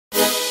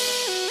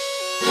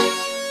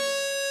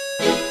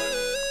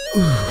She,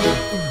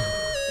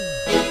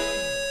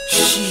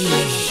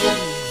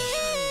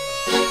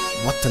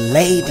 what a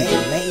lady.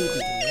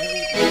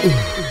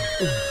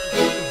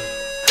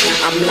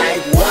 I'm like,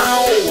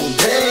 wow,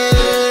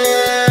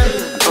 damn.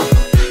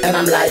 And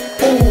I'm like,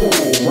 ooh,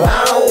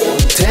 wow,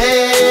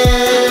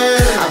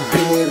 damn. I've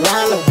been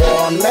around the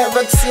world,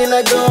 never seen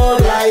a girl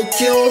like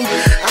you.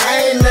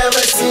 I ain't never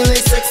seen a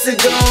sexy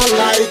girl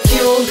like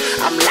you.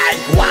 I'm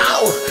like,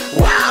 wow,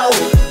 wow,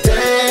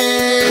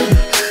 damn.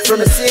 From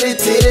the city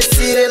to the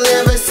city,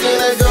 never seen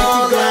a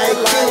girl like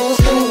you.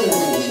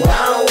 Ooh,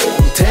 wow,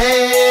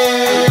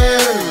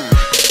 damn.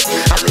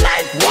 I'm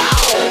like,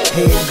 wow.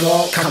 Hey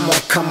girl,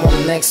 come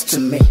on next to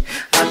me.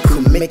 I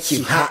could make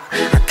you hot.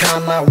 I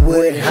count my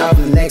wood, have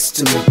next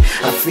to me.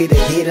 I feel the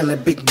heat and the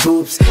big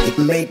boobs, it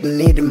make me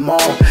need it more.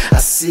 I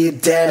see you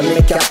there,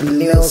 make up your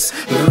nails,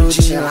 rouge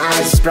in your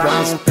eyes,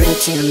 brown,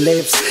 pink in your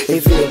lips.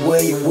 If the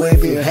way you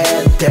wave your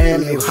hair,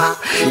 damn you hot,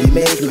 you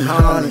make me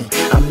honey.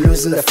 I'm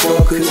losing the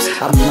focus,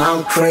 I'm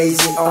now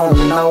crazy, oh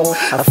no.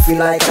 I feel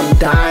like I'm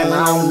dying,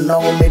 I don't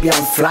know, maybe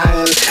I'm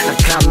flying. I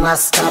cannot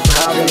stop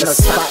having a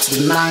spot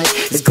tonight.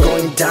 It's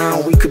going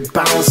down, we could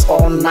bounce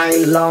all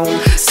night long.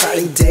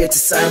 Saturday to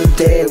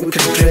Sunday, we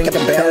could drink the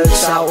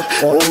bells out.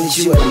 Only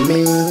you and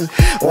me,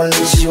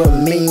 only you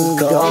and me,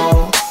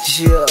 girl.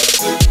 Yeah.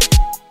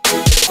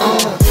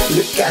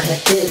 Look at her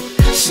hip,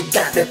 she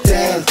got the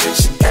dance,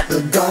 she got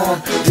me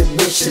gone. The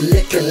way she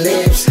lick her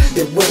lips,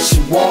 the way she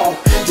walk,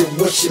 the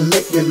way she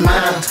make me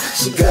mad.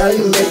 She, girl,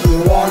 you make me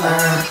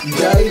wanna,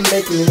 girl, you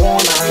make me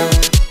wanna.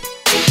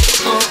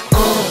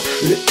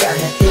 Look at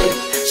her hip,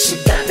 she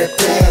got the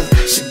dance,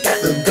 she got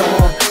me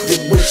gone. The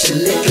way she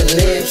lick her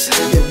lips,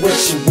 the way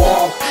she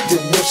walk, the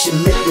way she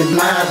make me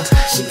mad.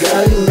 She,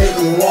 girl, you make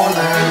me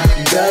wanna,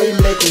 girl, you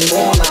make me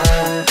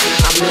wanna.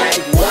 I'm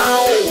like,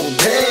 wow,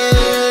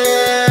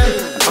 damn.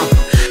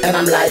 And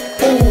I'm like,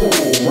 ooh,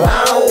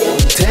 wow,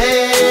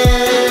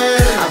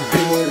 damn. I've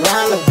been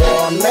around the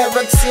world,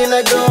 never seen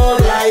a girl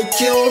like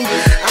you. I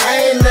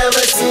ain't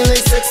never seen a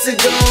sexy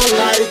girl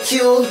like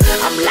you.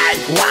 I'm like,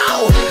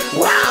 wow,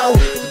 wow.